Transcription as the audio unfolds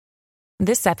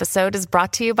This episode is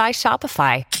brought to you by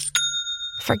Shopify.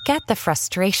 Forget the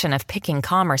frustration of picking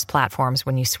commerce platforms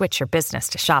when you switch your business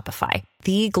to Shopify,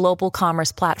 the global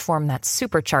commerce platform that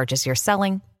supercharges your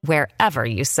selling wherever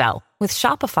you sell. With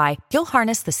Shopify, you'll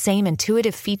harness the same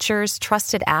intuitive features,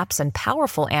 trusted apps, and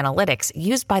powerful analytics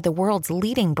used by the world's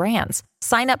leading brands.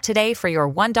 Sign up today for your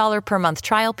 $1 per month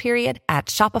trial period at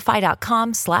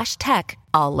shopify.com/tech,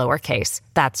 all lowercase.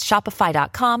 That's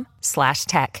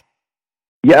shopify.com/tech.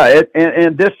 Yeah,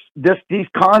 these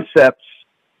concepts,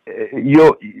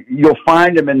 you'll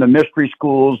find them in the mystery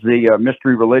schools, the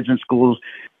mystery religion schools,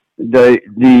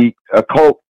 the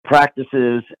occult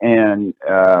practices, and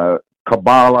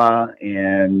Kabbalah,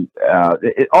 and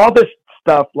all this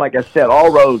stuff. Like I said,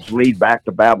 all roads lead back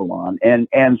to Babylon, and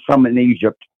some in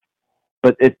Egypt.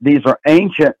 But these are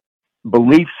ancient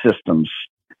belief systems,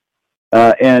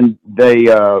 and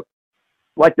they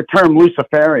like the term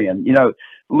Luciferian.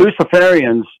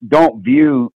 Luciferians don't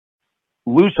view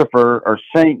Lucifer or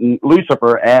Satan,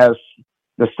 Lucifer, as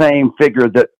the same figure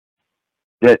that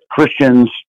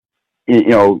Christians,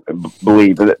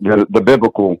 believe, the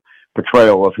biblical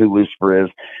portrayal of who Lucifer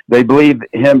is. They believe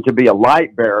him to be a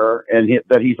light bearer, and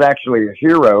that he's actually a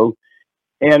hero.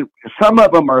 And some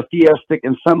of them are theistic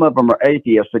and some of them are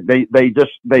atheistic.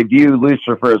 They view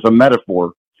Lucifer as a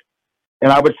metaphor.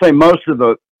 And I would say most of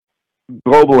the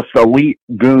globalist elite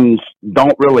goons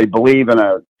don't really believe in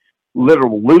a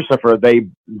literal Lucifer.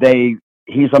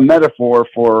 He's a metaphor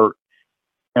for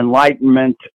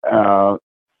enlightenment. And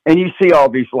you see all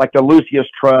these, like the Lucius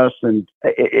Trust, and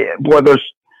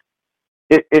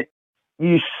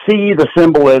you see the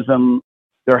symbolism.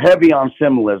 They're heavy on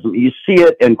symbolism. You see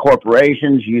it in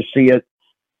corporations. You see it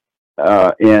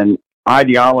in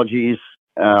ideologies,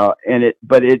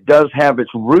 but it does have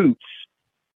its roots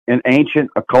in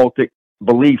ancient occultic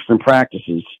beliefs and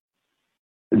practices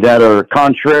that are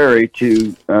contrary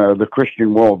to the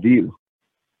Christian worldview.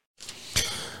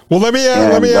 Well, let me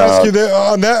ask you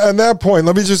on that point.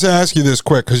 Let me just ask you this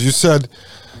quick, because you said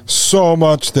so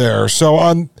much there. So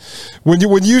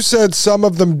when you said some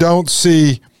of them don't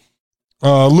see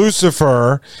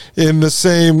Lucifer in the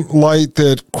same light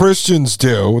that Christians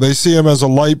do, they see him as a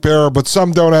light bearer, but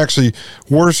some don't actually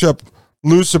worship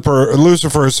Lucifer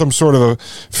is some sort of a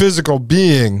physical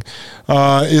being.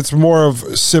 It's more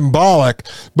of symbolic.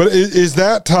 But is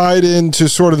that tied into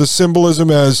sort of the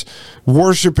symbolism as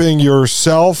worshiping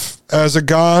yourself as a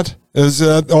god? Is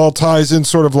that all ties in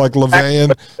sort of like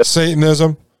LaVeyan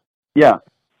Satanism? Yeah.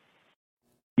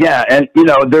 Yeah, and,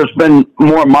 there's been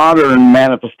more modern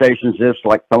manifestations of this,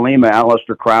 like Thelema,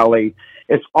 Aleister Crowley.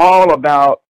 It's all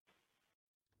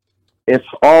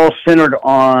centered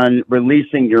on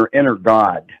releasing your inner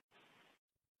God.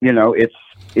 It's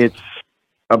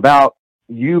about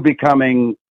you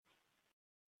becoming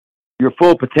your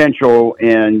full potential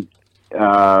and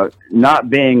not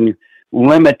being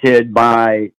limited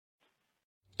by,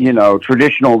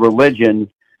 traditional religion.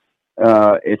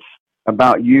 It's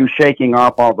about you shaking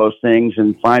off all those things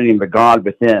and finding the God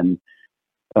within,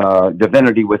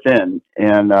 divinity within.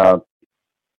 And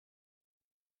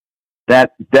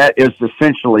that is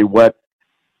essentially what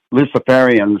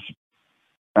Luciferians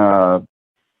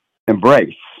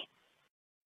embrace.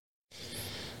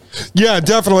 Yeah,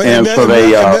 definitely.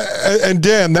 And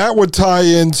Dan, that would tie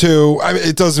into,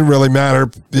 it doesn't really matter,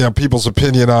 people's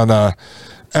opinion on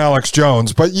Alex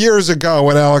Jones, but years ago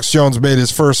when Alex Jones made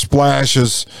his first splash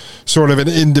as sort of an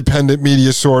independent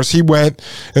media source, he went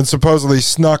and supposedly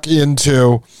snuck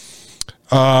into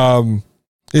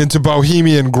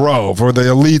Bohemian Grove, where the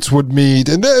elites would meet.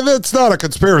 And that's not a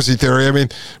conspiracy theory. I mean,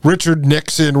 Richard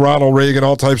Nixon, Ronald Reagan,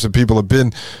 all types of people have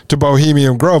been to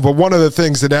Bohemian Grove. But one of the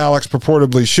things that Alex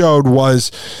purportedly showed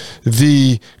was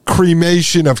the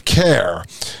cremation of care.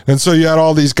 And so you had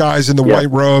all these guys in the white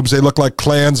robes. They look like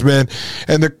Klansmen.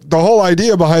 And the whole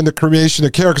idea behind the cremation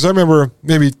of care, because I remember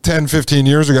maybe 10, 15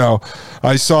 years ago,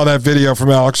 I saw that video from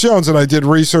Alex Jones, and I did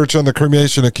research on the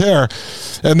cremation of care.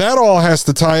 And that all has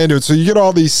to tie into it. So you get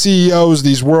all these CEOs,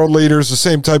 these world leaders, the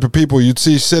same type of people you'd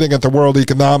see sitting at the World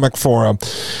Economic Forum.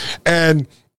 And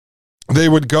they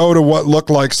would go to what looked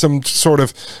like some sort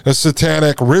of a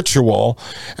satanic ritual,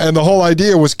 and the whole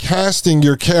idea was casting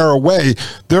your care away.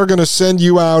 They're going to send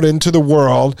you out into the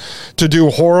world to do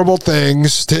horrible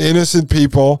things to innocent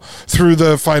people through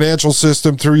the financial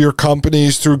system, through your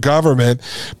companies, through government.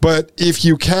 But if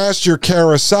you cast your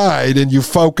care aside and you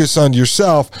focus on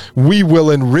yourself, we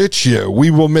will enrich you.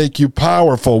 We will make you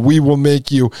powerful. We will make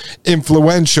you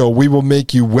influential. We will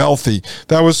make you wealthy.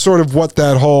 That was sort of what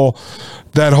that whole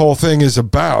thing is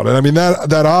about. And I mean,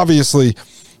 that obviously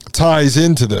ties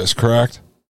into this, correct?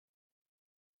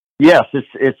 Yes,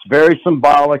 it's very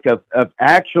symbolic of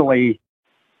actually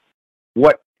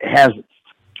what has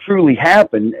truly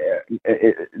happened.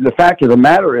 The fact of the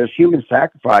matter is, human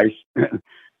sacrifice,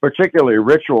 particularly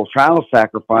ritual child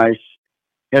sacrifice,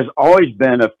 has always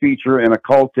been a feature in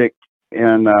occultic,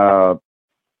 and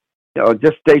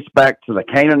this dates back to the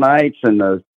Canaanites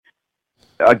and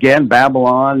again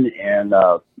Babylon and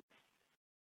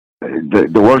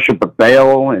the worship of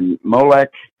Baal and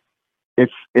Molech.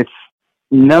 It's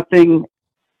nothing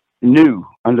new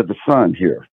under the sun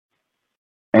here,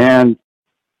 and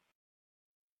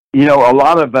a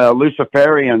lot of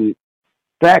Luciferian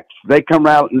sects, they come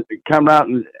out and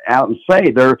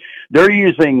say they're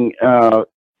using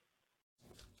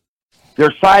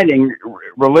they're citing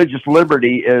religious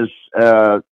liberty as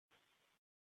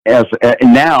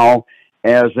now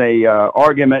as a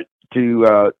argument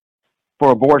for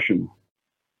abortion,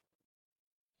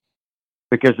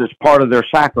 because it's part of their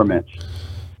sacraments.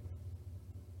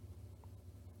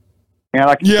 And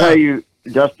I can tell you,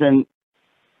 Dustin,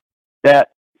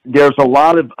 that there's a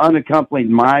lot of unaccompanied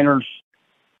minors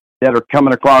that are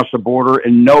coming across the border,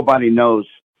 and nobody knows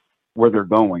where they're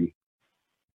going.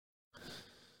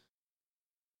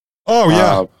 Oh,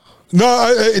 yeah.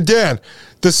 No, Dan,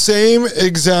 the same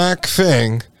exact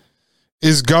thing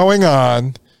is going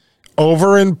on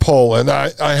over in Poland.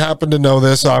 I happen to know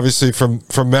this, obviously, from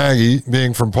Maggie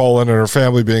being from Poland and her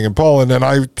family being in Poland, and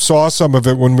I saw some of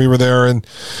it when we were there in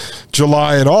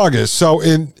July and August. So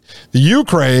in the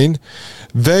Ukraine,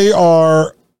 they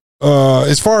are,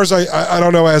 as far as I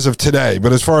don't know as of today,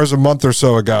 but as far as a month or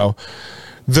so ago,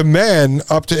 the men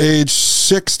up to age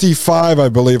 65, I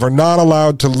believe, are not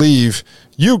allowed to leave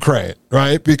Ukraine,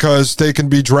 right? Because they can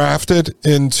be drafted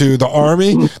into the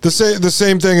army. The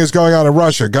same thing is going on in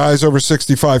Russia. Guys over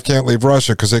 65 can't leave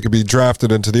Russia because they could be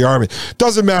drafted into the army.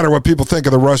 Doesn't matter what people think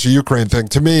of the Russia-Ukraine thing.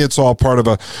 To me, it's all part of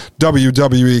a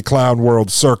WWE clown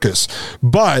world circus.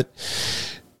 But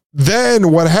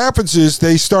then what happens is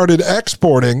they started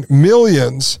exporting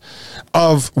millions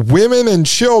of women and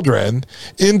children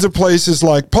into places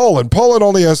like Poland. Poland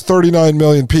only has 39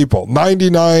 million people.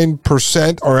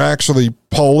 99% are actually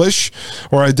Polish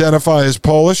or identify as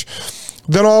Polish.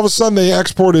 Then all of a sudden they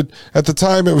exported, at the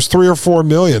time it was 3 or 4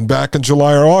 million back in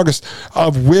July or August,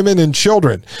 of women and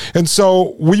children. And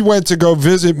so we went to go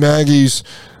visit Maggie's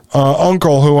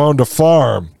uncle who owned a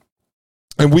farm.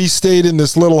 And we stayed in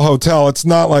this little hotel. It's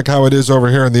not like how it is over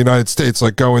here in the United States,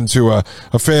 like going to a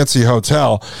fancy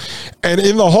hotel. And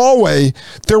in the hallway,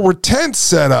 there were tents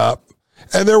set up,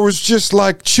 and there was just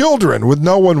like children with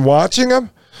no one watching them.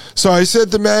 So I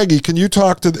said to Maggie, can you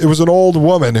talk to, it was an old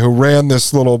woman who ran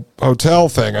this little hotel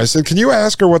thing. I said, can you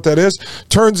ask her what that is?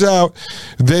 Turns out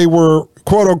they were,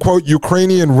 quote unquote,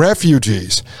 Ukrainian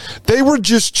refugees. They were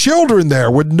just children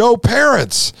there with no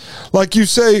parents. Like you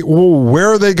say, well, where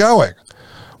are they going?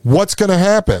 What's going to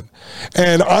happen?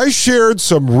 And I shared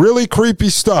some really creepy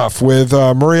stuff with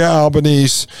Maria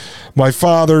Albanese, my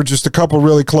father, just a couple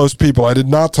really close people. I did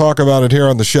not talk about it here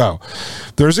on the show.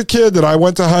 There's a kid that I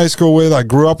went to high school with. I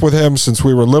grew up with him since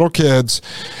we were little kids,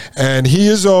 and he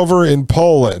is over in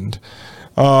Poland,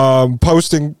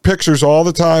 posting pictures all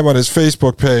the time on his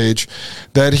Facebook page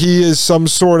that he is some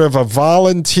sort of a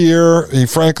volunteer. He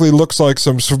frankly looks like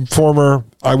some former,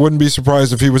 I wouldn't be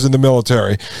surprised if he was in the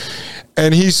military.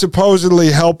 And he's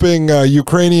supposedly helping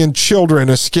Ukrainian children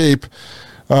escape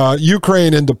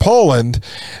Ukraine into Poland.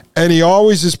 And he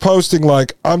always is posting,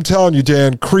 like, I'm telling you,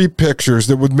 Dan, creep pictures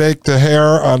that would make the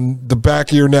hair on the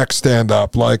back of your neck stand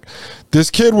up. Like, this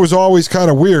kid was always kind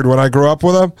of weird when I grew up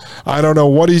with him. I don't know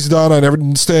what he's done. I never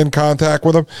did stay in contact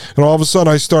with him. And all of a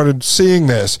sudden I started seeing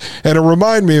this. And it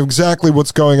reminded me of exactly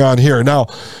what's going on here. Now,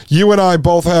 you and I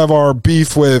both have our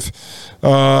beef with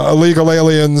illegal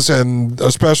aliens, and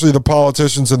especially the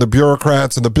politicians and the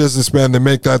bureaucrats and the businessmen that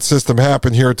make that system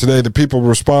happen here today, the people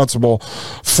responsible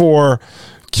for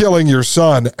killing your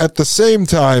son. At the same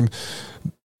time,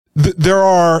 there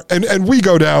are, and we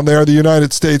go down there, the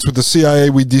United States with the CIA,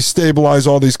 we destabilize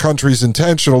all these countries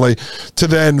intentionally to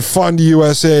then fund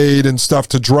U.S. aid and stuff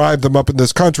to drive them up in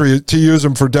this country, to use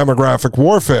them for demographic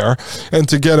warfare and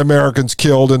to get Americans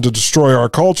killed and to destroy our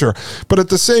culture. But at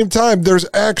the same time, there's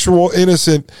actual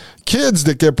innocent kids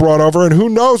that get brought over, and who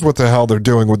knows what the hell they're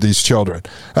doing with these children.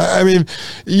 I mean,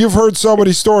 you've heard so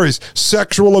many stories.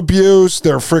 Sexual abuse,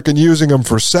 they're freaking using them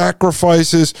for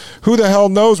sacrifices. Who the hell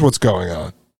knows what's going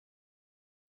on?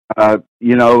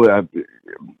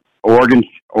 Organ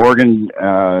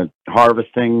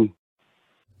harvesting.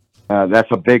 That's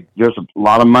there's a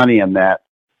lot of money in that.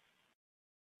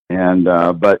 And,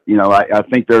 but I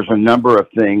think there's a number of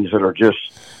things that are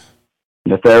just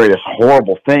nefarious,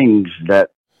 horrible things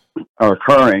that are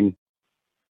occurring.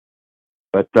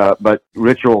 But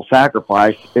ritual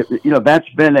sacrifice, that's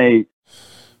been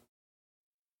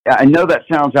I know that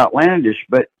sounds outlandish,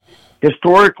 but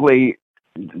historically,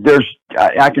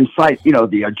 I can cite,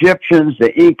 the Egyptians,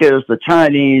 the Incas, the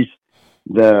Chinese,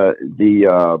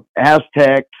 the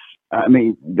Aztecs,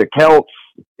 the Celts,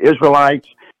 Israelites,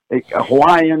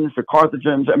 Hawaiians, the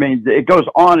Carthaginians. It goes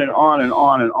on and on and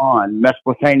on and on.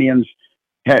 Mesopotamians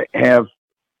have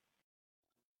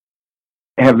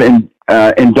been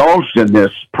indulged in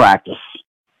this practice.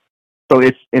 So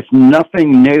it's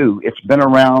nothing new. It's been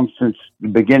around since the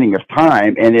beginning of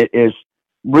time, and it is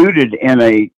rooted in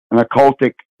an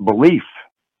occultic belief.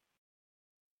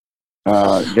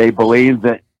 They believe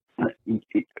that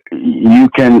you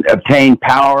can obtain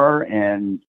power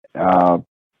and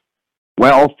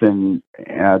wealth, and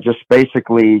just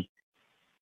basically,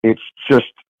 it's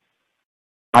just,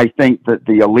 I think that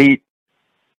the elite,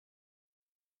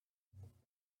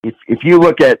 if you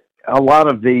look at a lot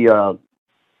of the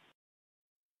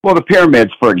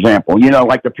pyramids, for example,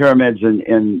 like the pyramids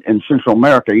in Central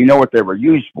America, what they were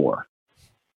used for.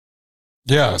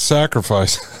 Yeah,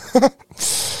 sacrifice.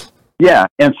 Yeah,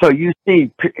 and so you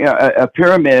see a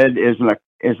pyramid is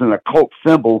an occult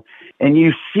symbol, and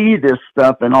you see this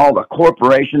stuff in all the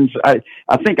corporations. I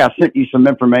think I sent you some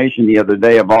information the other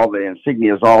day of all the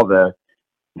insignias, all the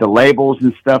labels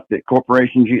and stuff that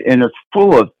corporations use, and it's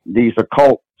full of these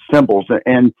occult symbols.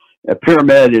 And a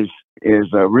pyramid is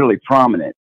really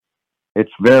prominent.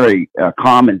 It's very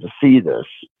common to see this,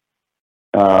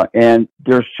 and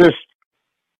there's just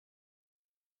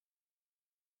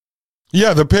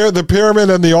the pyramid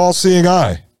and the all-seeing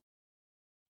eye.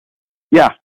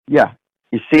 Yeah.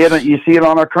 You see it. You see it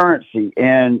on our currency,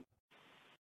 and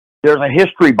there's a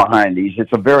history behind these.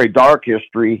 It's a very dark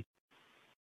history,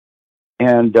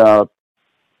 and they're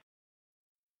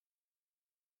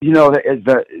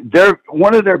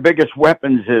one of their biggest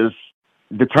weapons is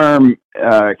the term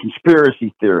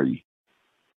conspiracy theory.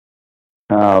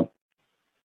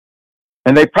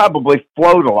 And they probably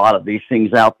float a lot of these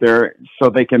things out there so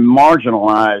they can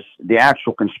marginalize the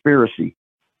actual conspiracy.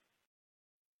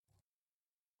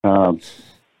 But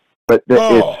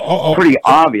it's pretty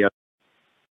obvious.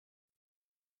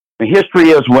 The history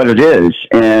is what it is,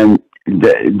 and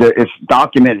it's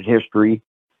documented history.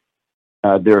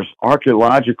 There's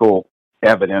archaeological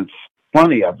evidence,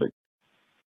 plenty of it.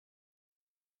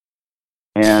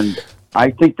 And I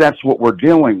think that's what we're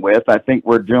dealing with. I think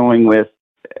we're dealing with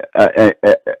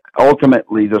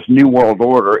ultimately this new world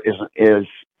order is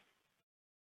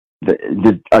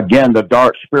the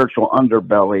dark spiritual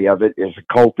underbelly of it is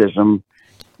occultism,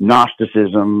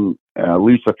 Gnosticism,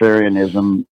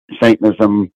 Luciferianism,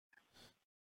 Satanism,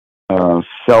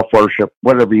 self-worship,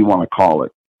 whatever you want to call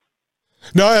it.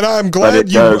 No, and I'm glad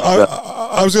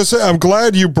I was going to say, I'm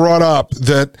glad you brought up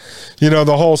that,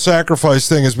 the whole sacrifice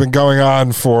thing has been going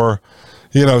on for,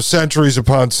 centuries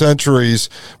upon centuries.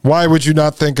 Why would you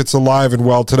not think it's alive and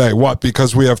well today? What,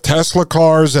 because we have Tesla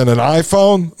cars and an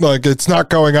iPhone? Like, it's not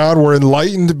going on. We're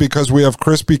enlightened because we have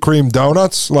Krispy Kreme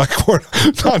donuts? Like, we're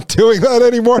not doing that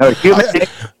anymore? No,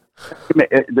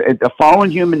 the fallen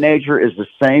human nature is the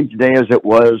same today as it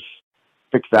was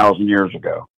 6,000 years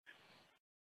ago.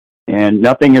 And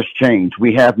nothing has changed.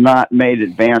 We have not made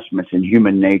advancements in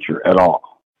human nature at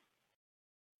all.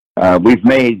 We've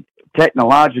made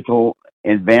technological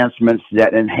advancements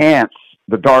that enhance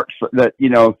the dark, that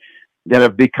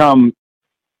have become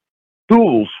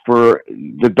tools for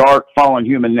the dark fallen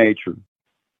human nature.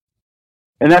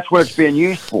 And that's what it's being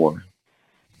used for.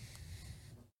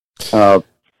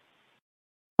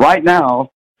 Right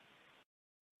now,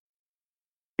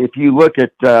 if you look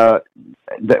at the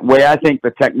way I think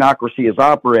the technocracy is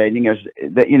operating, is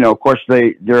that, of course,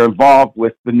 they're involved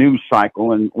with the news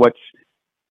cycle and what's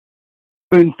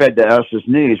spoon-fed to us as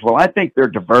news. Well, I think they're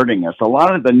diverting us. A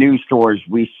lot of the news stories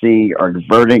we see are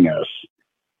diverting us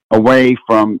away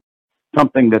from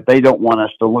something that they don't want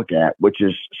us to look at, which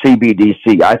is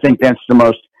CBDC. I think that's the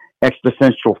most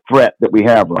existential threat that we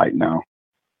have right now.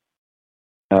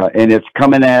 And it's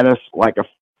coming at us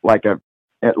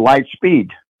at light speed.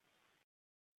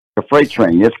 A freight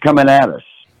train. It's coming at us.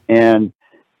 And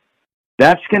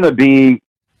that's going to be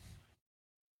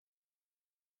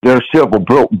their silver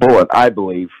bullet, I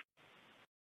believe.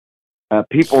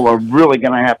 People are really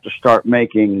going to have to start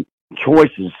making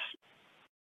choices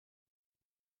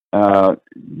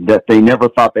that they never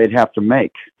thought they'd have to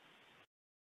make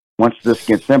once this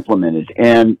gets implemented.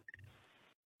 And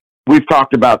we've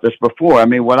talked about this before.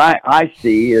 What I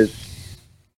see is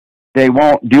they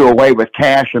won't do away with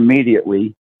cash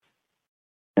immediately.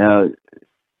 They'll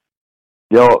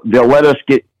let us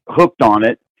get hooked on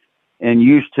it, and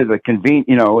used to the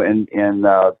and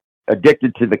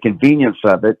addicted to the convenience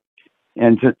of it,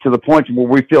 and to the point where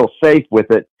we feel safe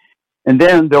with it. And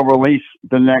then they'll release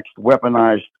the next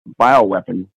weaponized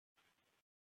bioweapon.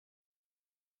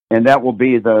 And that will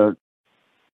be for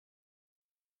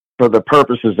the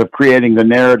purposes of creating the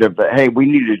narrative that, hey, we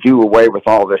need to do away with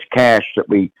all this cash that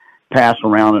we pass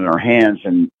around in our hands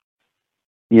and,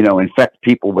 infect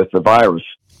people with the virus.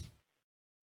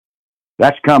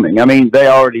 That's coming. I mean, they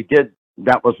already did.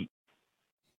 That was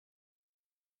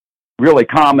really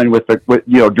common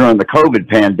during the COVID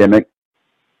pandemic,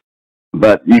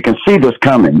 but you can see this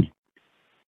coming.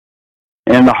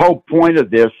 And the whole point of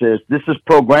this is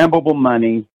programmable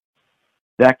money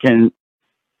that can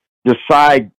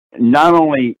decide not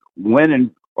only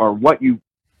when or what you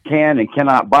can and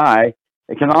cannot buy,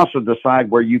 it can also decide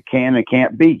where you can and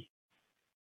can't be.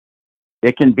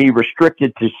 It can be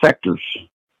restricted to sectors.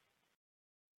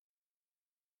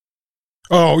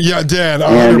 Oh, yeah, Dan,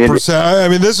 100%. I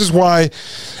mean, this is why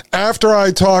after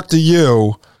I talked to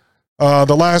you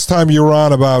the last time you were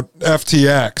on about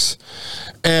FTX,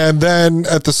 and then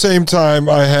at the same time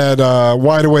I had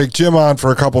Wide Awake Jim on for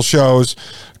a couple shows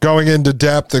going into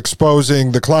depth,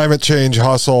 exposing the climate change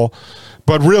hustle,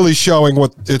 but really showing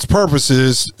what its purpose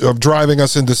is of driving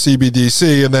us into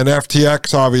CBDC, and then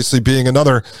FTX obviously being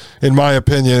another, in my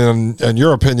opinion and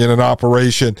your opinion, an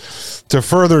operation to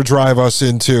further drive us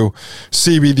into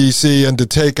CBDC and to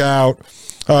take out,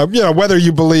 whether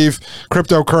you believe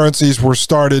cryptocurrencies were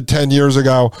started 10 years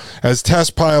ago as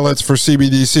test pilots for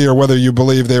CBDC or whether you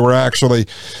believe they were actually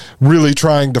really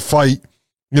trying to fight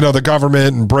the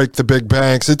government and break the big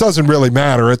banks. It doesn't really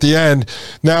matter. At the end,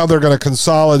 now they're going to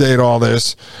consolidate all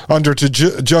this under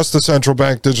just the central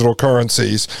bank digital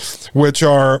currencies, which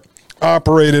are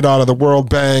operated out of the World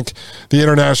Bank, the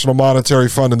International Monetary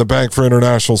Fund, and the Bank for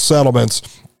International Settlements.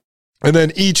 And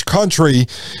then each country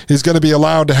is going to be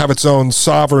allowed to have its own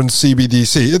sovereign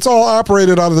CBDC. It's all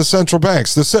operated out of the central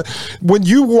banks. When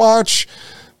you watch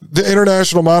the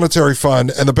International Monetary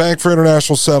Fund and the Bank for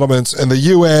International Settlements and the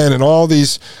UN and all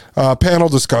these panel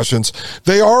discussions,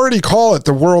 they already call it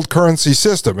the world currency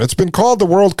system. It's been called the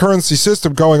world currency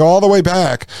system going all the way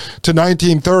back to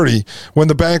 1930 when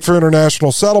the Bank for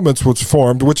International Settlements was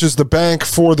formed, which is the bank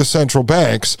for the central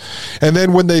banks. And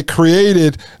then when they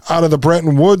created out of the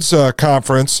Bretton Woods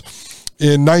conference,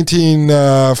 in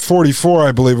 1944,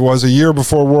 I believe it was, a year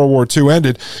before World War II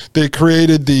ended, they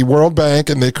created the World Bank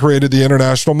and they created the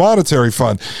International Monetary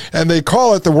Fund. And they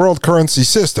call it the world currency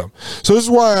system. So this is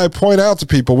why I point out to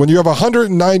people, when you have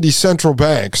 190 central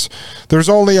banks, there's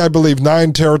only, I believe,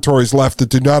 9 territories left that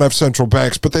do not have central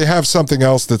banks, but they have something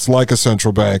else that's like a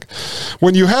central bank.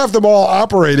 When you have them all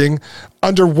operating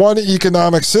under one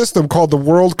economic system called the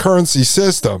world currency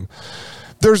system,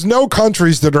 there's no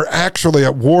countries that are actually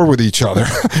at war with each other.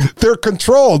 They're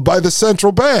controlled by the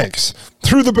central banks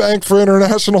through the Bank for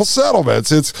International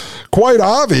Settlements. It's quite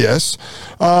obvious.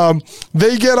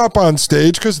 They get up on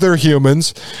stage because they're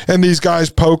humans, and these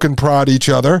guys poke and prod each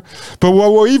other. But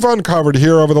what we've uncovered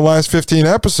here over the last 15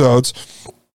 episodes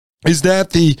is that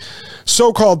the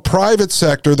so-called private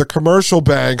sector, the commercial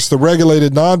banks, the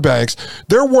regulated non-banks,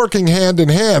 they're working hand in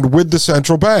hand with the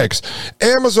central banks.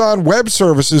 Amazon Web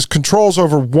Services controls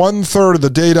over 1/3 of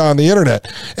the data on the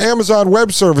internet. Amazon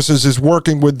Web Services is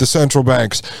working with the central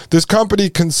banks. This company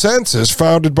Consensus,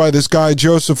 founded by this guy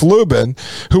Joseph Lubin,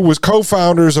 who was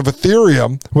co-founders of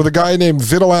Ethereum with a guy named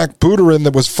Vitalik Buterin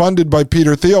that was funded by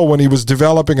Peter Thiel when he was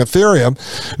developing Ethereum,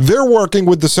 they're working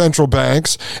with the central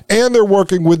banks and they're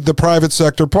working with the private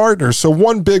sector partners. So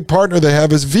one big partner they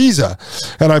have is Visa.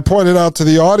 And I pointed out to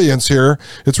the audience here,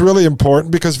 it's really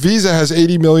important because Visa has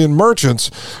 80 million merchants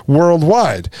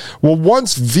worldwide. Well,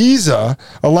 once Visa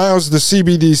allows the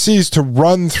CBDCs to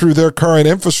run through their current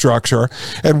infrastructure,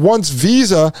 and once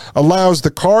Visa allows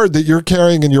the card that you're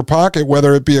carrying in your pocket,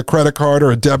 whether it be a credit card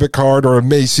or a debit card or a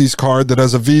Macy's card that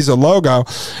has a Visa logo,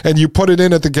 and you put it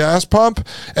in at the gas pump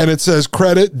and it says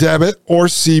credit, debit, or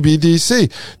CBDC,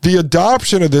 the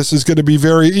adoption of this is going to be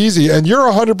very easy. And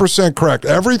you're 100% correct.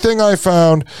 Everything I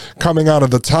found coming out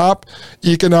of the top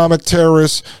economic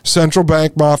terrorists, central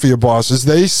bank mafia bosses,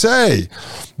 they say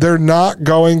they're not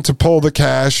going to pull the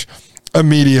cash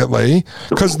immediately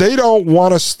because they don't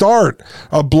want to start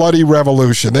a bloody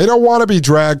revolution. They don't want to be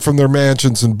dragged from their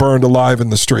mansions and burned alive in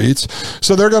the streets.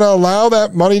 So they're going to allow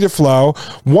that money to flow.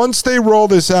 Once they roll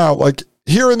this out, like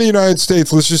here in the United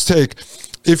States, let's just take,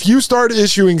 if you start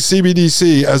issuing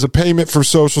CBDC as a payment for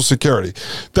Social Security,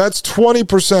 that's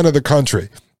 20% of the country.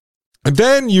 And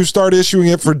then you start issuing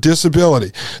it for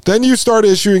disability. Then you start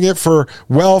issuing it for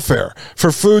welfare,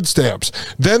 for food stamps.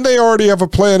 Then they already have a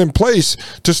plan in place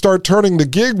to start turning the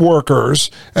gig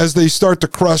workers, as they start to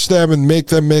crush them and make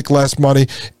them make less money,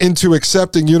 into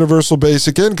accepting universal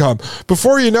basic income.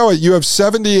 Before you know it, you have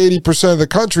 70-80% of the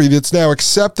country that's now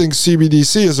accepting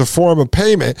CBDC as a form of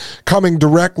payment coming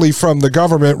directly from the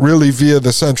government, really via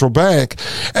the central bank.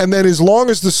 And then as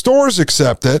long as the stores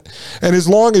accept it, and as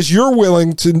long as you're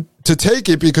willing to take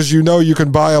it because you know you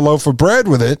can buy a loaf of bread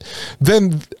with it,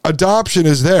 then adoption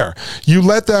is there. You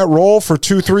let that roll for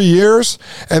 2-3 years,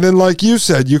 and then, like you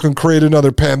said, you can create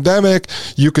another pandemic.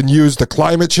 You can use the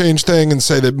climate change thing and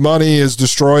say that money is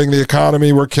destroying the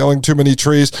economy. We're killing too many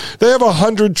trees. They have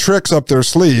 100 tricks up their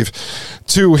sleeve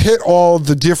to hit all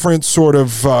the different sort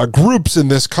of groups in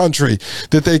this country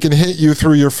that they can hit you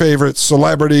through your favorite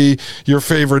celebrity, your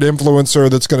favorite influencer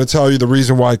that's going to tell you the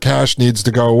reason why cash needs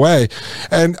to go away.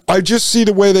 And I just see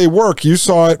the way they work. You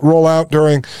saw it roll out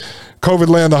during COVID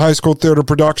Land, the high school theater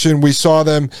production. We saw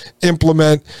them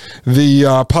implement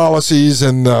the policies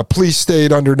and the police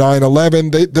state under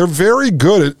 9/11. They're very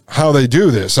good at how they do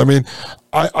this. I mean,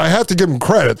 I have to give them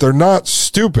credit. They're not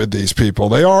stupid, these people.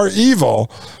 They are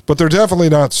evil, but they're definitely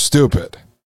not stupid.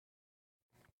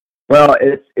 Well,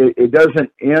 it doesn't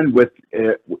end with,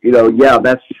 yeah,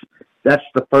 that's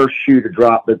the first shoe to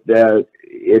drop, but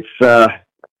it's the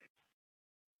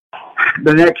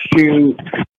next shoe.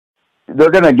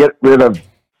 They're going to get rid of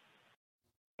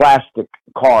plastic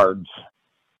cards.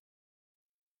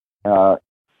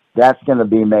 That's going to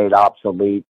be made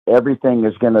obsolete. Everything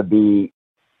is going to be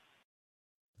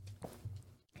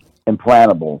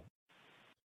implantable.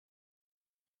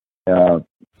 That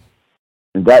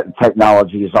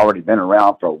technology has already been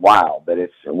around for a while, but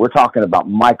we're talking about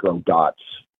microdots.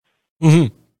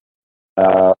 Mm-hmm.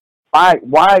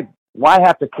 Why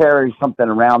have to carry something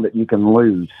around that you can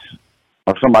lose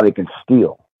or somebody can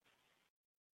steal?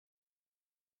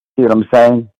 See what I'm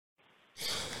saying?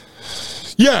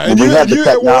 Yeah, and you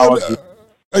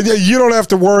don't have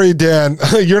to worry, Dan.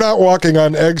 You're not walking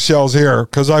on eggshells here,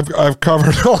 because I've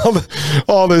covered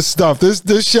all this stuff.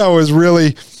 This show is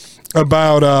really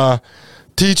about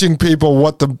teaching people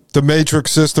what the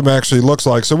matrix system actually looks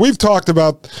like. So we've talked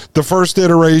about the first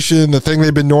iteration, the thing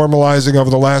they've been normalizing over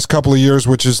the last couple of years,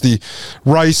 which is the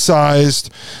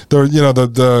rice-sized,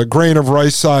 the grain of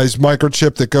rice-sized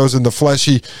microchip that goes in the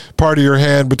fleshy part of your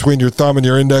hand between your thumb and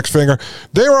your index finger.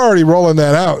 They were already rolling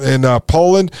that out in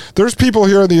Poland. There's people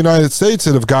here in the United States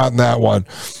that have gotten that one.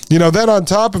 Then on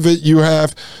top of it, you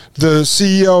have the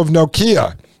CEO of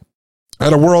Nokia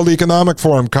at a World Economic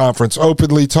Forum conference,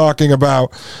 openly talking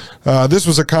about, this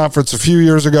was a conference a few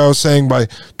years ago, saying by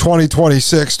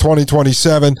 2026,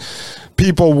 2027,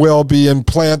 people will be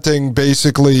implanting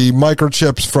basically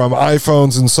microchips from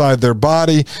iPhones inside their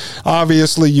body.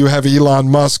 Obviously, you have Elon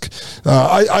Musk.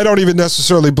 I don't even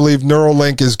necessarily believe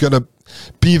Neuralink is going to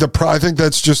be I think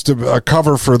that's just a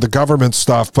cover for the government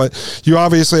stuff, but you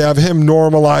obviously have him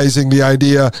normalizing the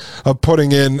idea of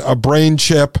putting in a brain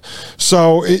chip.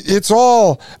 So it's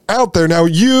all out there. Now,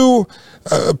 you,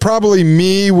 probably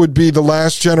me, would be the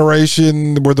last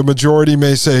generation where the majority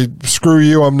may say, screw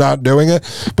you, I'm not doing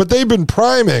it. But they've been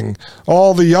priming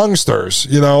all the youngsters,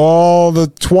 all the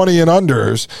 20 and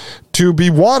unders to be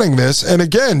wanting this. And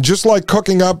again, just like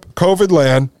cooking up COVID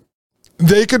land,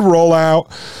 they could roll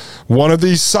out one of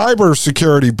these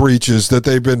cybersecurity breaches that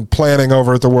they've been planning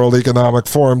over at the World Economic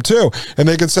Forum too. And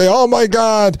they can say, oh my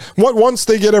God, once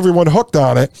they get everyone hooked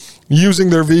on it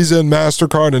using their Visa and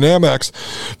MasterCard and Amex,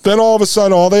 then all of a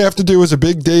sudden all they have to do is a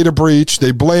big data breach.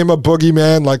 They blame a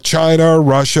boogeyman like China or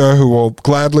Russia, who will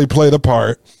gladly play the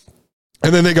part.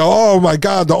 And then they go, oh my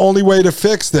God, the only way to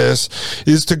fix this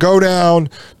is to go down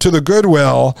to the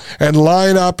Goodwill and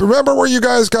line up. Remember where you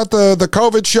guys got the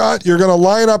COVID shot? You're going to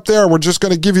line up there. We're just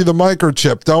going to give you the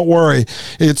microchip. Don't worry.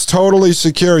 It's totally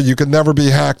secure. You can never be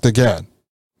hacked again.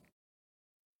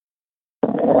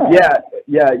 Yeah,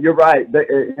 you're right.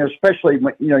 Especially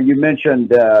when, you mentioned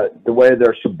the way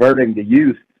they're subverting the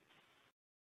youth.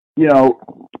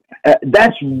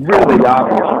 That's really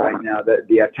obvious right now, that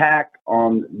the attack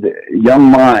on the young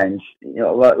minds.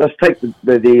 Let's take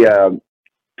the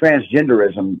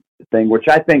transgenderism thing, which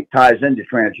I think ties into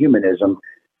transhumanism.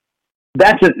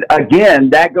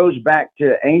 That goes back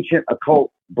to ancient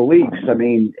occult beliefs. I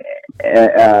mean,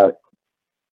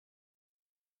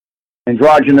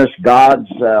 androgynous gods.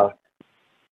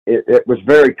 It was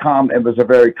very common. It was a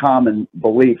very common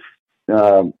belief,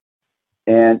 and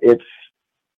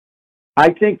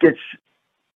I think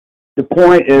the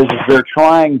point is they're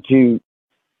trying to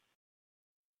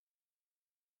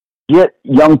get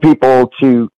young people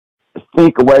to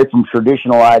think away from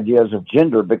traditional ideas of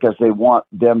gender because they want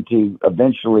them to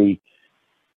eventually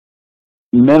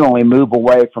mentally move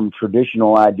away from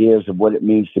traditional ideas of what it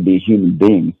means to be a human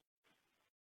being.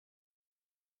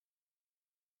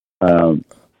 In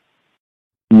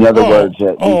other words,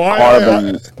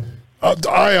 carbon.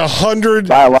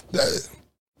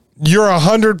 You're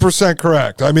 100%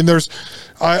 correct. I mean,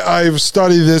 I've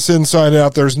studied this inside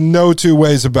out. There's no two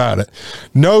ways about it.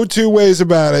 No two ways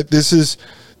about it. The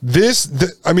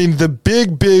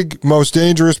big, most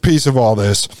dangerous piece of all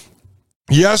this.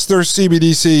 Yes, there's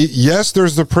CBDC. Yes,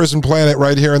 there's the prison planet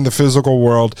right here in the physical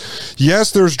world. Yes,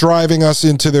 there's driving us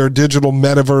into their digital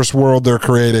metaverse world they're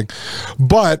creating.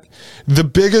 But the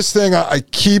biggest thing I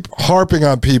keep harping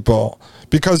on people,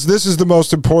 because this is the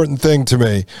most important thing to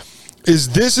me, is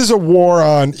this is a war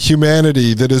on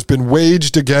humanity that has been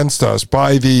waged against us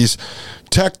by these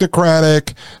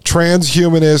technocratic,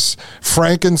 transhumanist,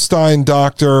 Frankenstein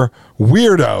doctor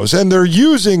weirdos. And they're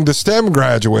using the STEM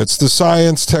graduates, the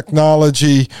science,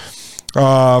 technology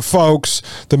folks,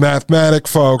 the mathematic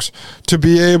folks, to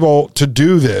be able to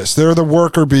do this. They're the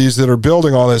worker bees that are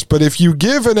building all this. But if you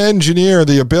give an engineer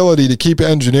the ability to keep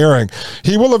engineering,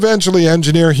 he will eventually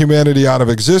engineer humanity out of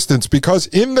existence, because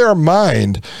in their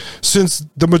mind, since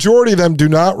the majority of them do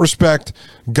not respect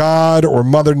God or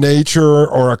Mother Nature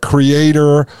or a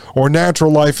creator or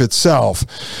natural life itself,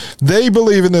 they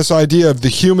believe in this idea of the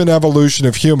human evolution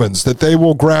of humans, that they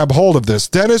will grab hold of this.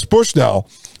 Dennis Bushnell,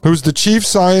 who's the chief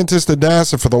scientist at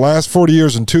NASA for the last 40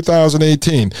 years, in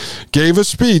 2018, gave a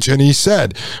speech, and he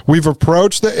said, we've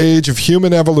approached the age of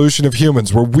human evolution of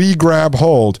humans, where we grab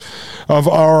hold of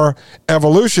our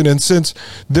evolution. And since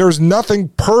there's nothing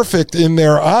perfect in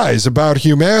their eyes about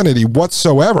humanity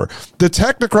whatsoever, the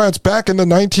technocrats back in the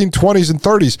 1920s and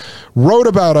 30s wrote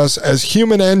about us as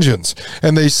human engines,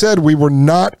 and they said we were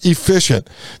not efficient,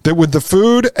 that with the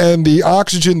food and the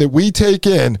oxygen that we take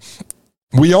in,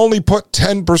 we only put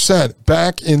 10%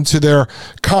 back into their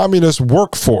communist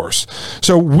workforce.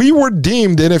 So we were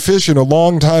deemed inefficient a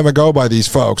long time ago by these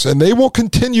folks, and they will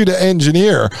continue to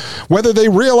engineer, whether they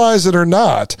realize it or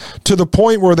not, to the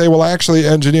point where they will actually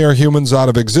engineer humans out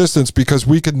of existence, because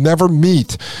we could never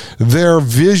meet their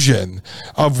vision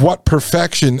of what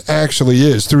perfection actually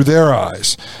is through their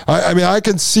eyes. I mean, I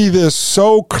can see this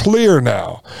so clear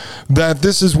now that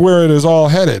this is where it is all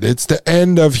headed. It's the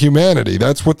end of humanity.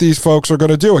 That's what these folks are going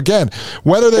to do. Again,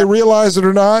 whether they realize it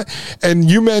or not. And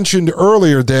you mentioned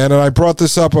earlier, Dan, and I brought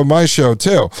this up on my show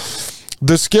too,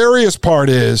 the scariest part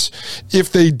is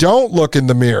if they don't look in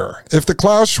the mirror, if the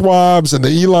Klaus Schwabs and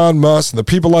the Elon Musk and the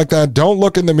people like that don't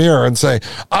look in the mirror and say,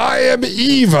 I am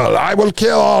evil, I will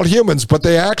kill all humans, but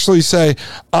they actually say,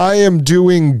 I am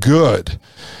doing good.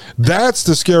 That's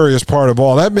the scariest part of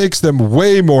all. That makes them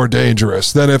way more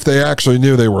dangerous than if they actually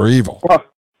knew they were evil. Well,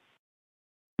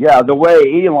 yeah, the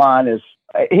way Elon is,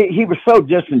 he was so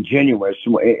disingenuous.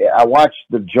 I watched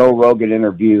the Joe Rogan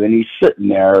interview, and he's sitting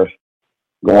there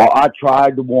going, I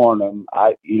tried to warn him.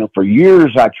 For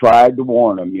years I tried to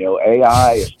warn him,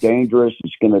 AI is dangerous.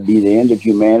 It's going to be the end of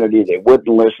humanity. They wouldn't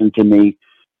listen to me.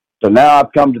 So now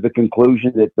I've come to the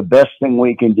conclusion that the best thing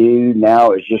we can do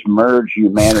now is just merge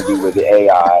humanity with the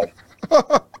AI.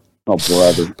 Oh,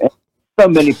 brother. And so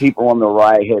many people on the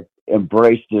right have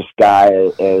embraced this guy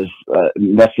as a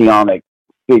messianic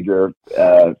figure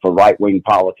for right-wing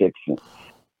politics.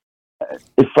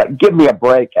 It's like, give me a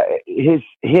break. His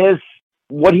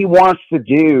what he wants to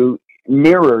do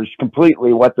mirrors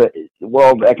completely what the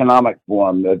World Economic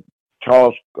Forum, the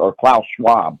Klaus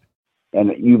Schwab, and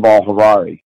Yuval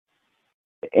Harari.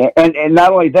 And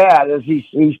not only that, is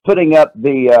he's putting up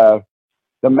the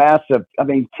massive,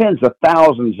 tens of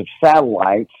thousands of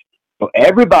satellites, so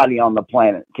everybody on the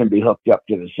planet can be hooked up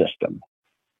to the system.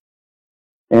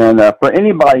 And for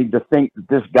anybody to think that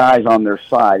this guy's on their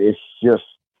side, it's just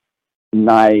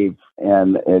naive,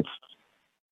 and it's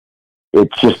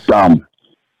just dumb.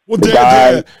 Well,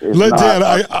 Dan,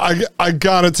 I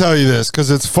gotta tell you this because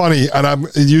it's funny, and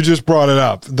you just brought it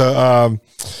up. The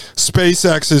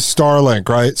SpaceX's Starlink,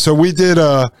 right? So we did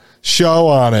a show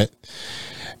on it,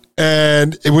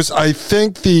 and it was, I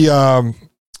think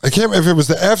I can't remember if it was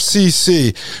the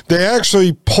FCC. They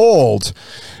actually pulled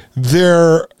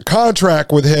their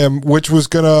contract with him, which was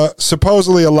going to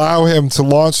supposedly allow him to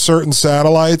launch certain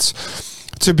satellites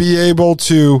to be able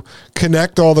to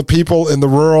connect all the people in the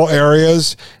rural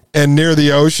areas and near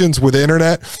the oceans with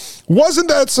internet. Wasn't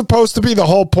that supposed to be the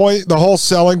whole point, the whole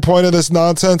selling point of this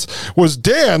nonsense? Was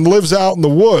Dan lives out in the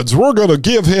woods. We're going to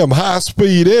give him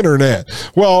high-speed internet.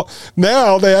 Well,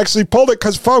 now they actually pulled it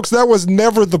because, folks, that was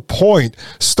never the point.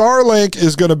 Starlink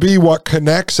is going to be what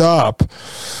connects up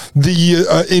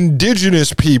the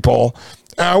indigenous people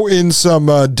out in some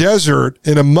desert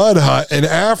in a mud hut in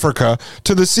Africa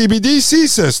to the CBDC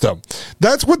system.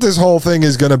 That's what this whole thing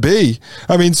is going to be.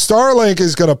 I mean, Starlink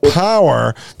is going to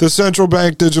power the central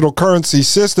bank digital currency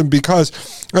system because,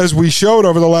 as we showed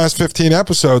over the last 15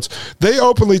 episodes, they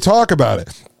openly talk about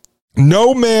it.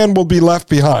 No man will be left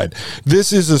behind.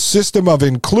 This is a system of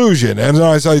inclusion. And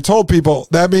as I told people,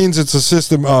 that means it's a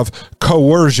system of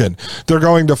coercion. They're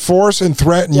going to force and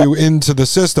threaten you into the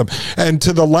system. And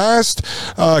to the last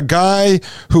guy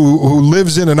who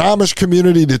lives in an Amish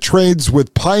community that trades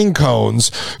with pine cones,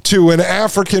 to an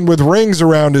African with rings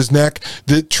around his neck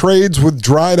that trades with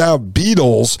dried out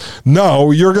beetles,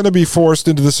 no, you're going to be forced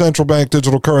into the central bank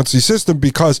digital currency system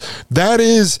because that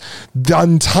is the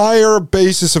entire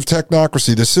basis of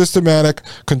technocracy, the systematic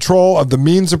control of the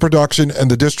means of production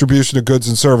and the distribution of goods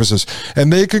and services.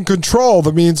 And they can control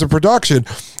the means of production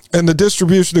and the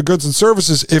distribution of goods and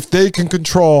services if they can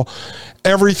control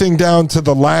everything down to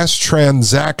the last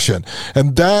transaction.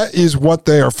 And that is what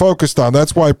they are focused on.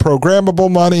 That's why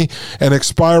programmable money and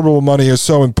expirable money is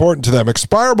so important to them.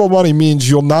 Expirable money means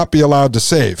you'll not be allowed to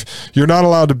save. You're not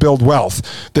allowed to build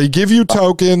wealth. They give you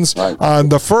tokens on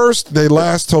the 1st, they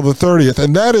last till the 30th.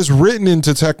 And that is written into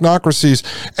Technocracy's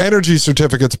energy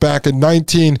certificates back in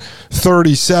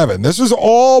 1937. This was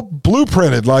all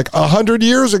blueprinted like 100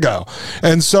 years ago.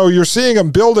 And so you're seeing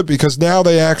them build it because now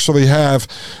they actually have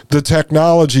the technology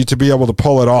to be able to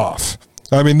pull it off.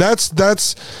 I mean, that's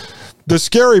the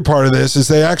scary part of this, is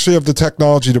they actually have the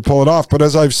technology to pull it off. But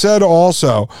as I've said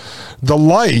also, the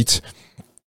light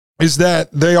is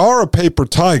that they are a paper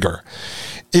tiger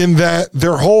in that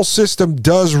their whole system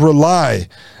does rely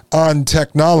on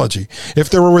technology. If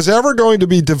there was ever going to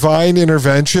be divine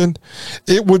intervention,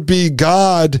 it would be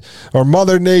God or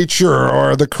Mother Nature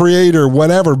or the Creator,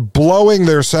 whatever, blowing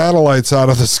their satellites out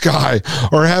of the sky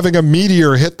or having a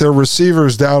meteor hit their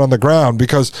receivers down on the ground,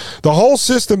 because the whole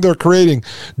system they're creating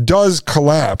does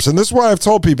collapse. And this is why I've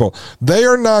told people, they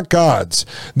are not gods.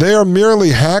 They are merely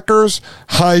hackers,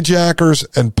 hijackers,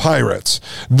 and pirates.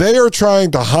 They are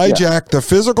trying to hijack the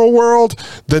physical world,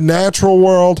 the natural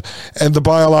world, and the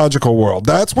biological world.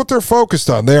 That's what they're focused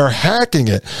on. They are hacking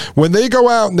it. When they go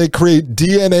out and they create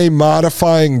DNA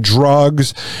modifying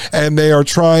drugs and they are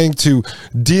trying to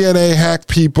DNA hack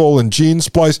people and gene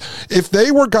splice, if they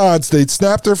were gods, they'd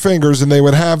snap their fingers and they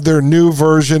would have their new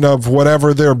version of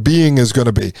whatever their being is going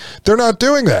to be. They're not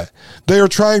doing that. They are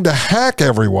trying to hack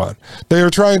everyone. They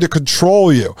are trying to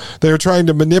control you. They are trying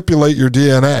to manipulate your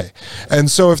DNA.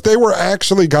 And so if they were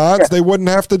actually gods, they wouldn't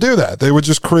have to do that. They would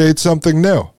just create something new.